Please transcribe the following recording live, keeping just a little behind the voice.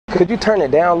Could you turn it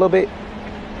down a little bit?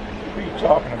 What are you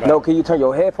talking about? No, can you turn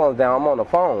your headphones down? I'm on the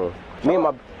phone. Me and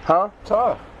my, huh?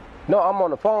 Tough. No, I'm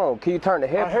on the phone. Can you turn the I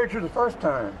headphones? heard you the first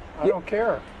time. I don't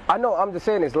care. I know, I'm just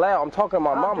saying it's loud. I'm talking to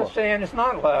my I'm mama. just saying it's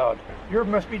not loud. You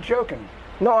must be joking.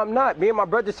 No, I'm not. Me and my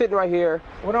brother sitting right here.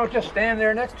 Well, don't just stand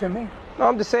there next to me. No,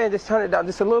 I'm just saying just turn it down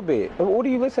just a little bit. What are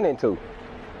you listening to?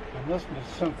 I'm listening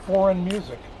to some foreign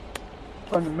music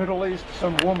from the Middle East.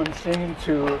 Some woman singing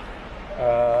to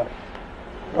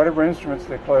whatever instruments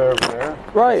they play over there.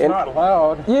 Right. It's not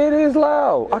loud. Yeah, it is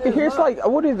loud. I can hear it's loud.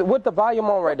 like, what the volume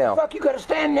on right now? What the fuck you gotta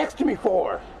stand next to me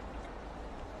for?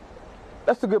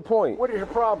 That's a good point. What is your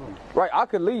problem? Right, I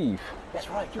could leave. That's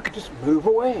right. You can just move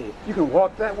away. You can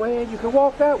walk that way and you can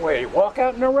walk that way. Walk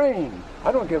out in the rain.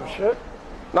 I don't give a shit.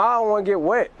 No, I don't want to get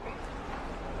wet.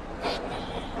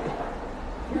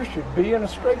 You should be in a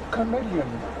straight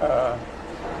comedian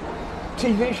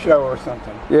TV show or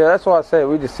something. Yeah, that's why I said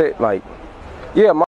we just sit like, yeah,